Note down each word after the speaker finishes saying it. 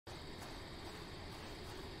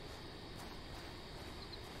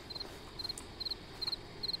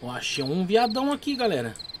Ó, achei um viadão aqui,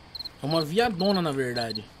 galera. É uma viadona, na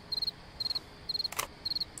verdade.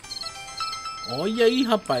 Olha aí,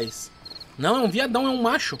 rapaz. Não, é um viadão, é um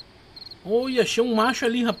macho. Olha, achei um macho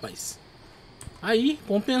ali, rapaz. Aí,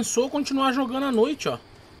 compensou continuar jogando à noite, ó.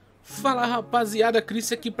 Fala, rapaziada,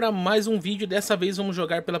 Cris aqui para mais um vídeo. Dessa vez vamos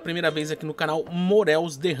jogar pela primeira vez aqui no canal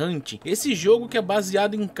Morels The Hunt. Esse jogo que é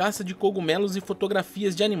baseado em caça de cogumelos e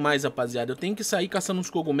fotografias de animais, rapaziada. Eu tenho que sair caçando uns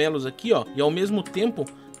cogumelos aqui, ó, e ao mesmo tempo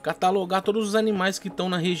catalogar todos os animais que estão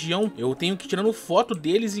na região. Eu tenho que ir tirando foto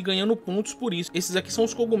deles e ganhando pontos por isso. Esses aqui são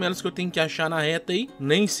os cogumelos que eu tenho que achar na reta aí.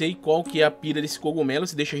 Nem sei qual que é a pira desse cogumelo,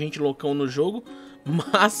 se deixa a gente loucão no jogo,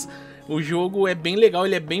 mas o jogo é bem legal,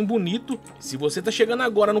 ele é bem bonito. Se você tá chegando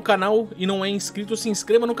agora no canal e não é inscrito, se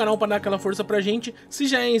inscreva no canal para dar aquela força pra gente. Se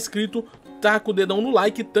já é inscrito, taca o dedão no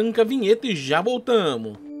like, tanca a vinheta e já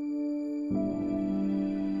voltamos.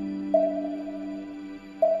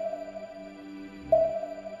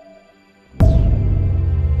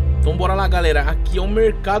 Então bora lá, galera. Aqui é o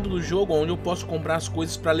mercado do jogo, onde eu posso comprar as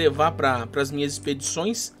coisas para levar para as minhas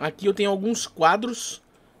expedições. Aqui eu tenho alguns quadros,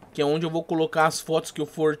 que é onde eu vou colocar as fotos que eu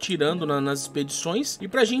for tirando nas expedições. E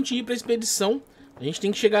pra gente ir pra expedição, a gente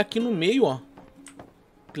tem que chegar aqui no meio, ó.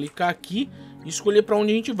 Clicar aqui e escolher pra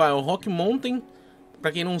onde a gente vai. O Rock Mountain,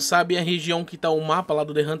 pra quem não sabe, é a região que tá o mapa lá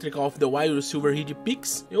do The Hunter Call of the Wild, o Silverhead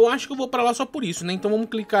Peaks. Eu acho que eu vou pra lá só por isso, né? Então vamos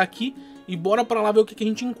clicar aqui e bora pra lá ver o que a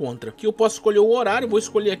gente encontra. Aqui eu posso escolher o horário, vou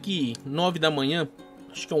escolher aqui 9 da manhã.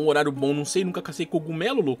 Acho que é um horário bom, não sei, nunca cacei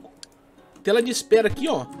cogumelo, louco. Tela de espera aqui,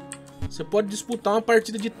 ó. Você pode disputar uma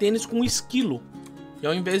partida de tênis com um esquilo. E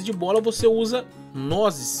ao invés de bola você usa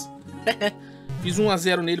nozes. Fiz 1 a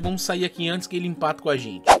 0 nele, vamos sair aqui antes que ele empate com a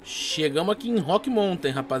gente. Chegamos aqui em Rock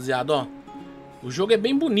Mountain, rapaziada, ó. O jogo é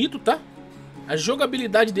bem bonito, tá? A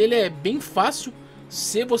jogabilidade dele é bem fácil.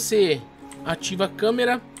 Se você ativa a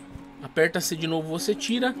câmera, aperta C de novo, você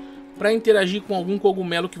tira. Para interagir com algum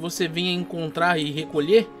cogumelo que você venha encontrar e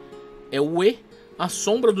recolher, é o E. A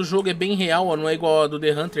sombra do jogo é bem real, ó, não é igual a do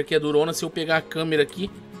The Hunter, que é durona. Se eu pegar a câmera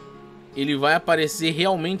aqui, ele vai aparecer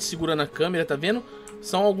realmente segurando a câmera, tá vendo?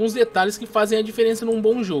 São alguns detalhes que fazem a diferença num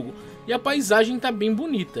bom jogo. E a paisagem tá bem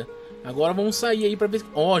bonita. Agora vamos sair aí pra ver...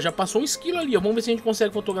 Ó, já passou um esquilo ali, ó. Vamos ver se a gente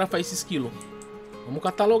consegue fotografar esse esquilo. Vamos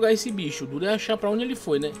catalogar esse bicho. O duro é achar pra onde ele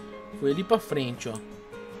foi, né? Foi ali pra frente, ó.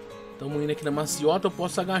 Tamo indo aqui na maciota, eu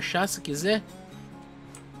posso agachar se quiser.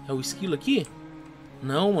 É o esquilo aqui?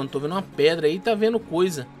 Não, mano, tô vendo uma pedra aí, tá vendo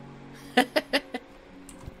coisa.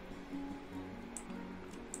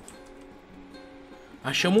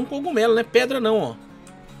 Achamos um cogumelo, não é pedra não, ó.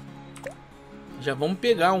 Já vamos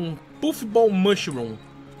pegar um Puffball Mushroom.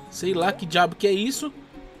 Sei lá que diabo que é isso,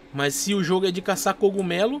 mas se o jogo é de caçar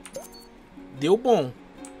cogumelo, deu bom.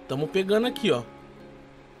 Tamo pegando aqui, ó.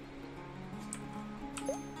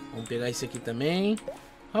 Vamos pegar esse aqui também.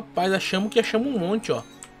 Rapaz, achamos um monte, ó.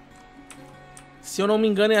 Se eu não me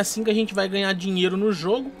engano é assim que a gente vai ganhar dinheiro no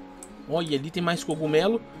jogo. Olha, ali tem mais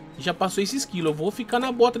cogumelo. Já passou esse esquilo. Eu vou ficar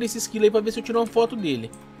na bota desse esquilo aí pra ver se eu tiro uma foto dele.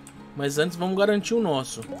 Mas antes vamos garantir o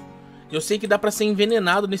nosso. Eu sei que dá pra ser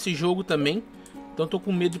envenenado nesse jogo também. Então tô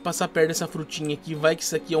com medo de passar perto dessa frutinha aqui. Vai que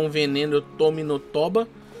isso aqui é um veneno, eu tome no toba.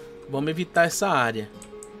 Vamos evitar essa área.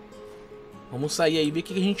 Vamos sair aí e ver o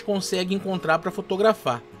que a gente consegue encontrar pra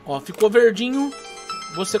fotografar. Ó, ficou verdinho.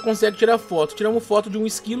 Você consegue tirar foto. Tiramos foto de um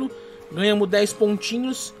esquilo. Ganhamos 10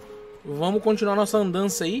 pontinhos. Vamos continuar nossa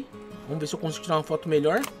andança aí. Vamos ver se eu consigo tirar uma foto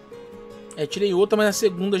melhor. É, tirei outra, mas a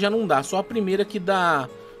segunda já não dá. Só a primeira que dá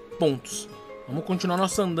pontos. Vamos continuar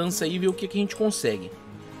nossa andança aí e ver o que a gente consegue.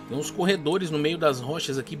 Tem uns corredores no meio das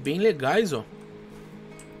rochas aqui bem legais, ó.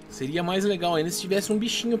 Seria mais legal ainda se tivesse um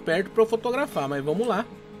bichinho perto para eu fotografar, mas vamos lá.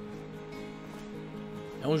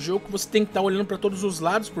 É um jogo que você tem que estar olhando para todos os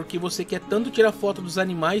lados, porque você quer tanto tirar foto dos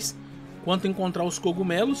animais quanto encontrar os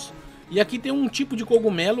cogumelos. E aqui tem um tipo de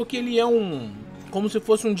cogumelo que ele é como se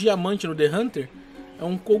fosse um diamante no The Hunter. É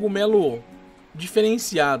um cogumelo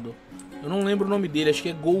diferenciado. Eu não lembro o nome dele, acho que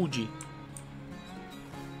é Gold.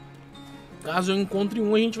 Caso eu encontre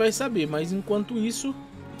um a gente vai saber, mas enquanto isso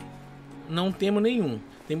não temos nenhum.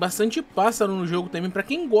 Tem bastante pássaro no jogo também. Pra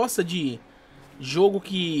quem gosta de jogo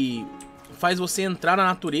que faz você entrar na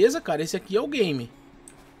natureza, cara, esse aqui é o game.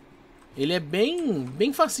 Ele é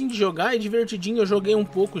bem facinho de jogar, é divertidinho, eu joguei um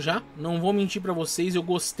pouco já. Não vou mentir pra vocês, eu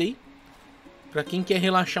gostei. Pra quem quer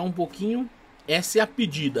relaxar um pouquinho, essa é a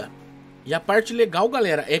pedida. E a parte legal,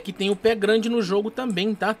 galera, é que tem o pé grande no jogo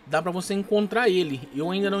também, tá? Dá pra você encontrar ele.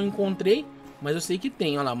 Eu ainda não encontrei, mas eu sei que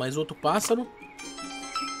tem. Olha lá, mais outro pássaro.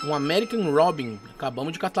 Um American Robin.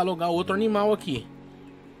 Acabamos de catalogar outro animal aqui.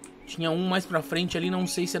 Tinha um mais pra frente ali, não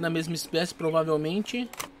sei se é da mesma espécie, provavelmente.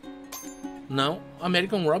 Não,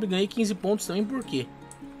 American Robin, ganhei 15 pontos também, por quê?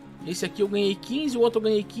 Esse aqui eu ganhei 15, o outro eu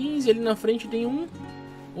ganhei 15. Ali na frente tem um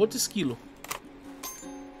outro esquilo.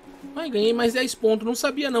 Ai, ganhei mais 10 pontos. Não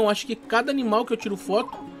sabia não, acho que cada animal que eu tiro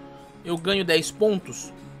foto eu ganho 10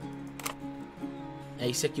 pontos. É,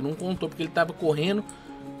 esse aqui não contou porque ele tava correndo.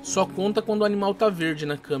 Só conta quando o animal tá verde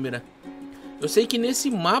na câmera. Eu sei que nesse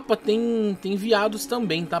mapa tem veados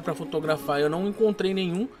também, tá? Pra fotografar. Eu não encontrei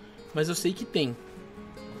nenhum, mas eu sei que tem.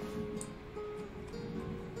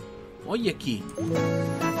 Olha aqui.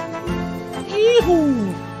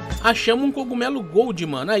 Ihu! Achamos um cogumelo gold,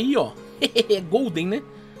 mano. Aí, ó. Golden, né?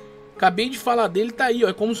 Acabei de falar dele, tá aí, ó.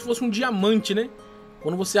 É como se fosse um diamante, né?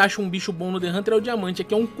 Quando você acha um bicho bom no The Hunter é o diamante.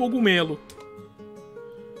 Aqui é um cogumelo.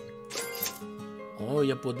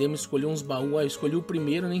 Olha, podemos escolher uns baús. Ah, eu escolhi o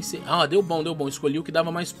primeiro, nem sei. Ah, deu bom, deu bom. Escolhi o que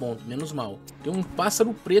dava mais ponto, menos mal. Tem um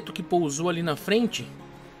pássaro preto que pousou ali na frente.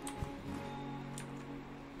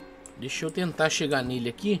 Deixa eu tentar chegar nele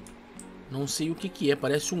aqui. Não sei o que que é.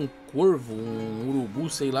 Parece um corvo, um urubu,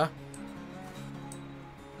 sei lá.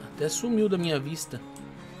 Até sumiu da minha vista.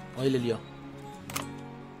 Olha ele ali, ó.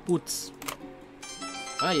 Putz.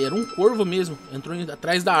 Ah, era um corvo mesmo. Entrou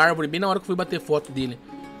atrás da árvore, bem na hora que eu fui bater foto dele.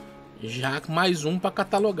 Já mais um pra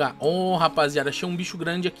catalogar. Oh, rapaziada, achei um bicho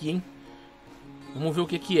grande aqui, hein? Vamos ver o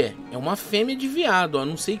que que é. É uma fêmea de viado, ó.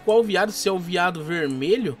 Não sei qual viado, se é o viado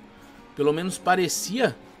vermelho. Pelo menos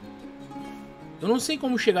parecia. Eu não sei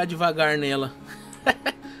como chegar devagar nela.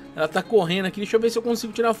 Ela tá correndo aqui. Deixa eu ver se eu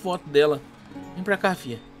consigo tirar foto dela. Vem pra cá,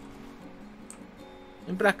 fia.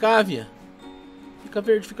 Vem pra cá, fia. Fica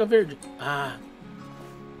verde, fica verde. Ah.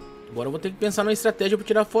 Agora eu vou ter que pensar numa estratégia pra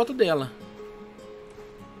tirar foto dela.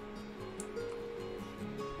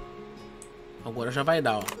 Agora já vai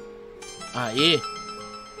dar, ó. Aê.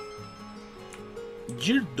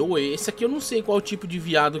 Dirdoe. Esse aqui eu não sei qual tipo de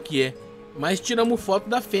viado que é. Mas tiramos foto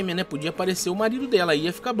da fêmea, né? Podia aparecer o marido dela, aí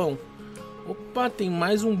ia ficar bom. Opa, tem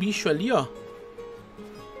mais um bicho ali, ó.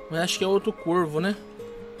 Mas acho que é outro corvo, né?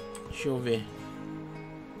 Deixa eu ver.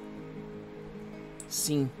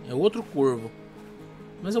 Sim, é outro corvo.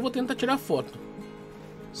 Mas eu vou tentar tirar foto.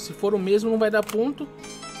 Se for o mesmo não vai dar ponto.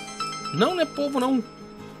 Não, não é polvo não.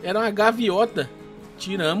 Era uma gaviota.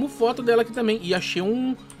 Tiramos foto dela aqui também. E achei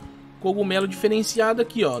um cogumelo diferenciado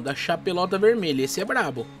aqui, ó. Da chapelota vermelha. Esse é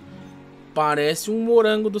brabo. Parece um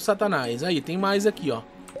morango do satanás. Aí, tem mais aqui, ó.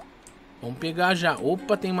 Vamos pegar já.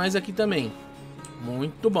 Opa, tem mais aqui também.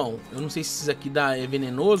 Muito bom. Eu não sei se esse aqui é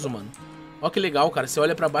venenoso, mano. Ó que legal, cara. Você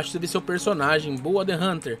olha pra baixo e você vê seu personagem. Boa, The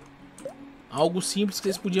Hunter. Algo simples que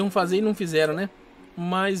vocês podiam fazer e não fizeram, né?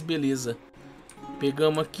 Mas beleza.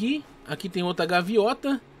 Pegamos aqui. Aqui tem outra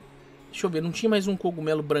gaviota. Deixa eu ver, não tinha mais um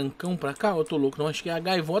cogumelo brancão pra cá? Eu tô louco, não. Acho que é a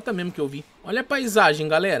gaivota mesmo que eu vi. Olha a paisagem,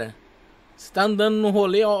 galera. Você tá andando no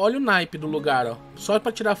rolê, ó, olha o naipe do lugar, ó. Só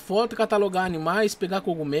pra tirar foto, catalogar animais, pegar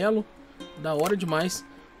cogumelo. Da hora demais.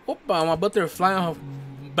 Opa, uma butterfly, uma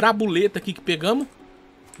brabuleta aqui que pegamos.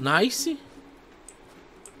 Nice.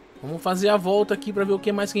 Vamos fazer a volta aqui pra ver o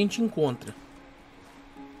que mais que a gente encontra.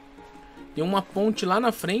 Tem uma ponte lá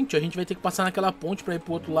na frente, ó. A gente vai ter que passar naquela ponte pra ir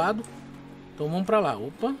pro outro lado. Então vamos pra lá.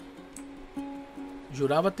 Opa.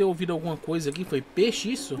 Jurava ter ouvido alguma coisa aqui. Foi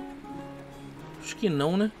peixe isso? Acho que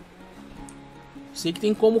não, né? Sei que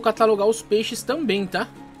tem como catalogar os peixes também, tá?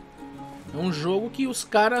 É um jogo que os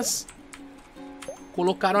caras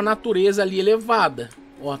colocaram a natureza ali elevada.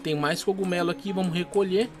 Ó, tem mais cogumelo aqui, vamos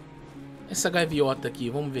recolher. Essa gaviota aqui,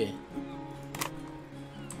 vamos ver.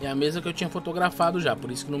 É a mesma que eu tinha fotografado já,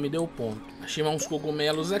 por isso que não me deu ponto. Achei uns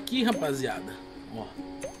cogumelos aqui, rapaziada. Ó.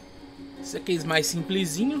 Esse aqui é mais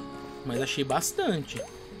simplesinho, mas achei bastante.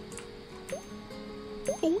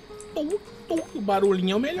 O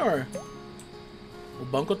barulhinho é o melhor. O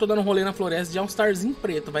bom que eu tô dando rolê na floresta já é um starzinho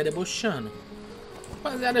preto, vai debochando.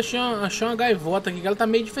 Rapaziada, achei uma gaivota aqui que ela tá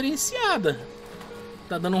meio diferenciada.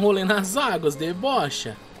 Tá dando rolê nas águas,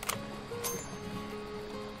 debocha.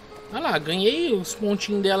 Olha lá, ganhei os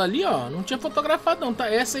pontinhos dela ali, ó. Não tinha fotografado não, tá?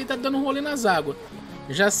 Essa aí tá dando rolê nas águas.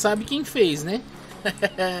 Já sabe quem fez, né?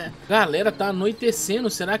 Galera, tá anoitecendo.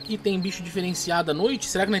 Será que tem bicho diferenciado à noite?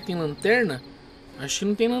 Será que nós tem lanterna? Acho que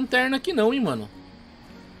não tem lanterna aqui não, hein, mano.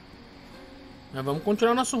 Mas vamos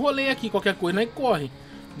continuar nosso rolê aqui. Qualquer coisa, nós corre.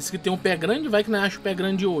 Diz que tem um pé grande, vai que nós achamos o pé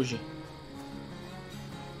grande hoje.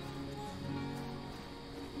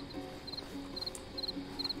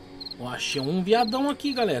 Ó, achei um viadão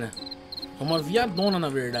aqui, galera. É uma viadona, na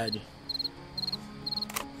verdade.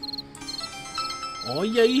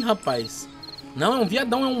 Olha aí, rapaz. Não, é um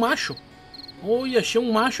viadão, é um macho. Olha, achei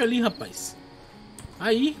um macho ali, rapaz.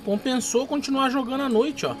 Aí, compensou continuar jogando à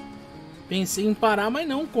noite, ó. Pensei em parar, mas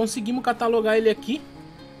não. Conseguimos catalogar ele aqui.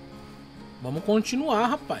 Vamos continuar,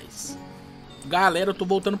 rapaz. Galera, eu tô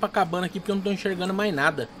voltando pra cabana aqui porque eu não tô enxergando mais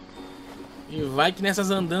nada. E vai que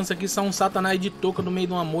nessas andanças aqui são um satanás de touca no meio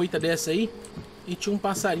de uma moita dessa aí. E tinha um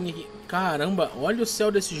passarinho aqui. Caramba, olha o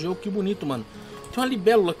céu desse jogo, que bonito, mano. Tem uma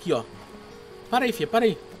libélula aqui, ó. Para aí, filha, para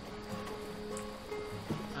aí.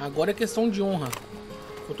 Agora é questão de honra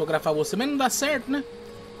fotografar você, mas não dá certo, né?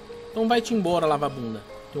 Então vai-te embora, lava-bunda.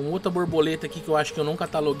 Tem uma outra borboleta aqui que eu acho que eu não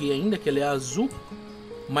cataloguei ainda, que ela é azul.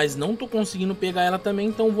 Mas não tô conseguindo pegar ela também,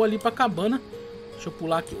 então vou ali pra cabana. Deixa eu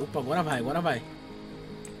pular aqui. Opa, agora vai, agora vai.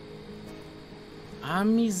 Ah,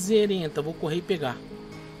 miserenta, vou correr e pegar.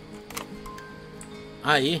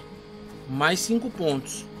 Aê, mais 5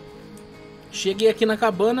 pontos. Cheguei aqui na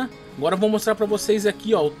cabana. Agora eu vou mostrar pra vocês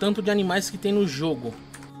aqui, ó, o tanto de animais que tem no jogo.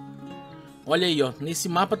 Olha aí, ó, nesse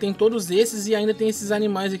mapa tem todos esses e ainda tem esses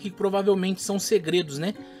animais aqui que provavelmente são segredos,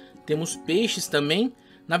 né? Temos peixes também.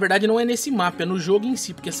 Na verdade não é nesse mapa, é no jogo em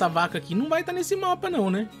si, porque essa vaca aqui não vai estar nesse mapa não,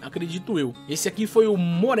 né? Acredito eu. Esse aqui foi o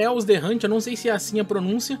Morels The Hunt, eu não sei se é assim a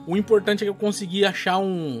pronúncia. O importante é que eu consegui achar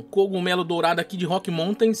um cogumelo dourado aqui de Rock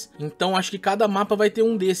Mountains. Então acho que cada mapa vai ter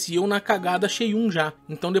um desse. Eu na cagada achei um já.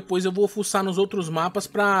 Então depois eu vou fuçar nos outros mapas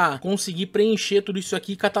pra conseguir preencher tudo isso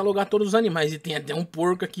aqui e catalogar todos os animais. E tem até um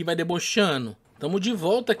porco aqui, vai debochando. Tamo de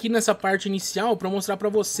volta aqui nessa parte inicial pra mostrar pra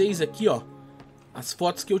vocês aqui, ó. As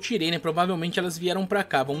fotos que eu tirei, né? Provavelmente elas vieram pra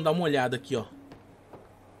cá. Vamos dar uma olhada aqui, ó.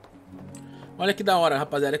 Olha que da hora,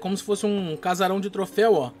 rapaziada. É como se fosse um casarão de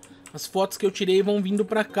troféu, ó. As fotos que eu tirei vão vindo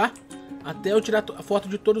pra cá. Até eu tirar a foto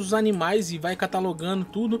de todos os animais e vai catalogando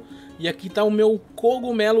tudo. E aqui tá o meu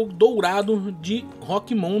cogumelo dourado de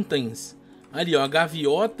Rock Mountains. Ali, ó, a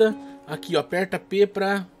gaviota. Aqui, ó, aperta P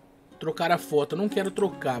pra trocar a foto. Eu não quero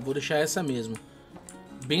trocar, vou deixar essa mesmo.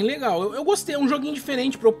 Bem legal. Eu gostei, é um joguinho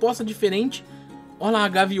diferente, proposta diferente. Olha lá a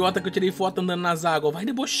gaviota que eu tirei foto andando nas águas, vai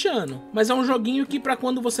debochando. Mas é um joguinho que pra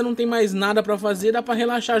quando você não tem mais nada pra fazer, dá pra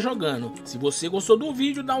relaxar jogando. Se você gostou do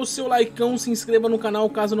vídeo, dá o seu likeão, se inscreva no canal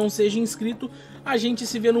caso não seja inscrito. A gente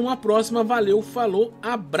se vê numa próxima, valeu, falou,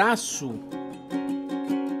 abraço!